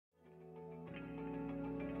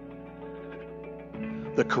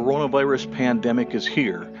The coronavirus pandemic is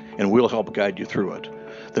here, and we'll help guide you through it.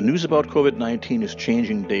 The news about COVID-19 is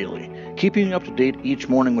changing daily. Keeping you up to date each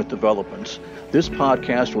morning with developments, this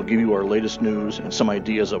podcast will give you our latest news and some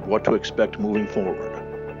ideas of what to expect moving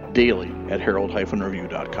forward. Daily at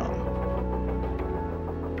herald-review.com.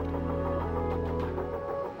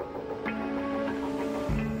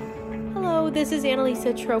 Hello, this is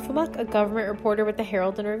Annalisa Trofimuk, a government reporter with the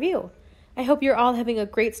Herald and Review. I hope you're all having a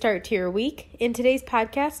great start to your week. In today's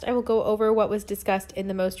podcast, I will go over what was discussed in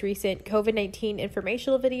the most recent COVID-19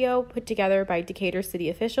 informational video put together by Decatur city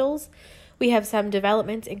officials. We have some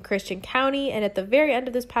developments in Christian County, and at the very end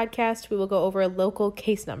of this podcast, we will go over local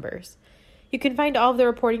case numbers. You can find all of the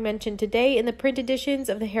reporting mentioned today in the print editions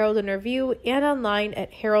of the Herald and Review and online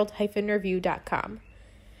at herald-review.com.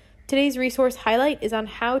 Today's resource highlight is on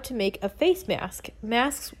how to make a face mask.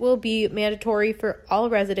 Masks will be mandatory for all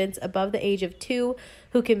residents above the age of 2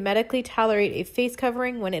 who can medically tolerate a face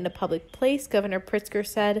covering when in a public place, Governor Pritzker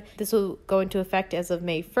said. This will go into effect as of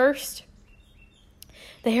May 1st.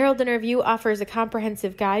 The Herald and Review offers a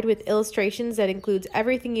comprehensive guide with illustrations that includes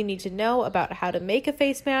everything you need to know about how to make a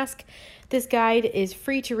face mask. This guide is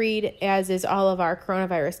free to read, as is all of our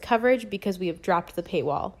coronavirus coverage, because we have dropped the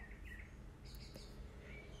paywall.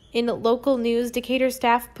 In local news, Decatur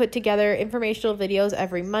staff put together informational videos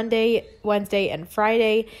every Monday, Wednesday, and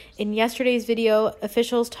Friday. In yesterday's video,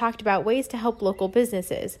 officials talked about ways to help local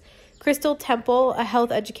businesses. Crystal Temple, a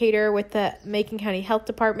health educator with the Macon County Health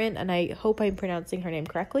Department, and I hope I'm pronouncing her name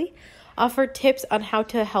correctly, offered tips on how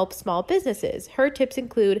to help small businesses. Her tips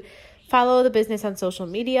include follow the business on social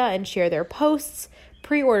media and share their posts,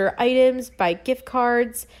 pre-order items, buy gift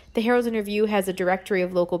cards. The Herald and Review has a directory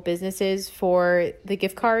of local businesses for the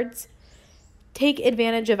gift cards. Take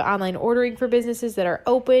advantage of online ordering for businesses that are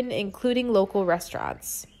open, including local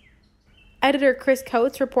restaurants. Editor Chris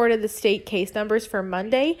Coates reported the state case numbers for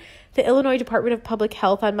Monday. The Illinois Department of Public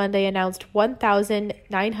Health on Monday announced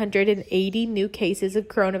 1,980 new cases of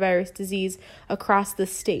coronavirus disease across the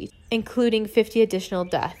state, including 50 additional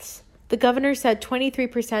deaths. The governor said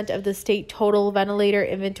 23% of the state total ventilator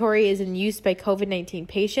inventory is in use by COVID-19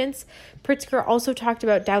 patients. Pritzker also talked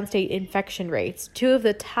about downstate infection rates. 2 of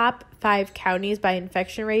the top 5 counties by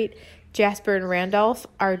infection rate, Jasper and Randolph,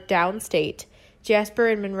 are downstate. Jasper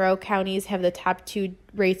and Monroe counties have the top 2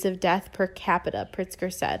 rates of death per capita,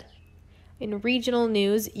 Pritzker said. In regional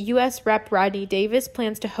news, U.S. Rep. Rodney Davis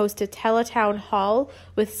plans to host a teletown hall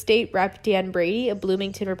with State Rep. Dan Brady, a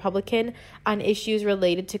Bloomington Republican, on issues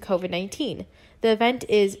related to COVID-19. The event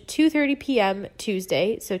is 2:30 p.m.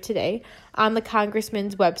 Tuesday, so today, on the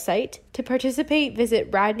Congressman's website. To participate, visit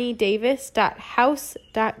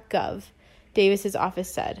rodneydavis.house.gov, Davis's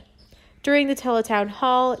office said. During the teletown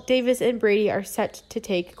hall, Davis and Brady are set to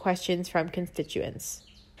take questions from constituents.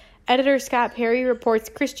 Editor Scott Perry reports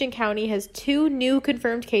Christian County has 2 new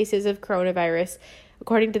confirmed cases of coronavirus,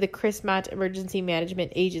 according to the Chris Mott Emergency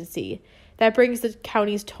Management Agency. That brings the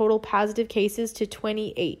county's total positive cases to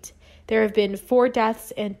 28. There have been 4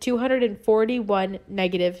 deaths and 241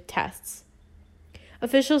 negative tests.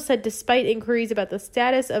 Officials said despite inquiries about the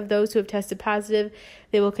status of those who have tested positive,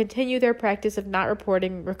 they will continue their practice of not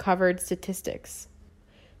reporting recovered statistics.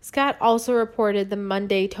 Scott also reported the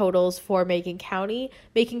Monday totals for Macon County.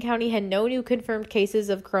 Macon County had no new confirmed cases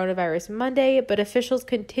of coronavirus Monday, but officials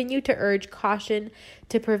continue to urge caution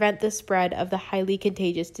to prevent the spread of the highly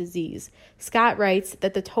contagious disease. Scott writes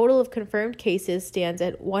that the total of confirmed cases stands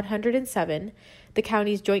at 107, the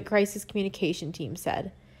county's Joint Crisis Communication Team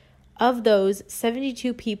said. Of those,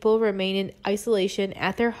 72 people remain in isolation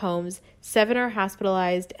at their homes, 7 are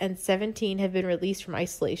hospitalized, and 17 have been released from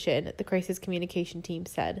isolation, the Crisis Communication Team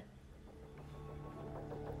said.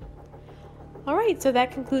 All right, so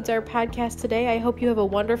that concludes our podcast today. I hope you have a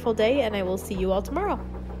wonderful day, and I will see you all tomorrow.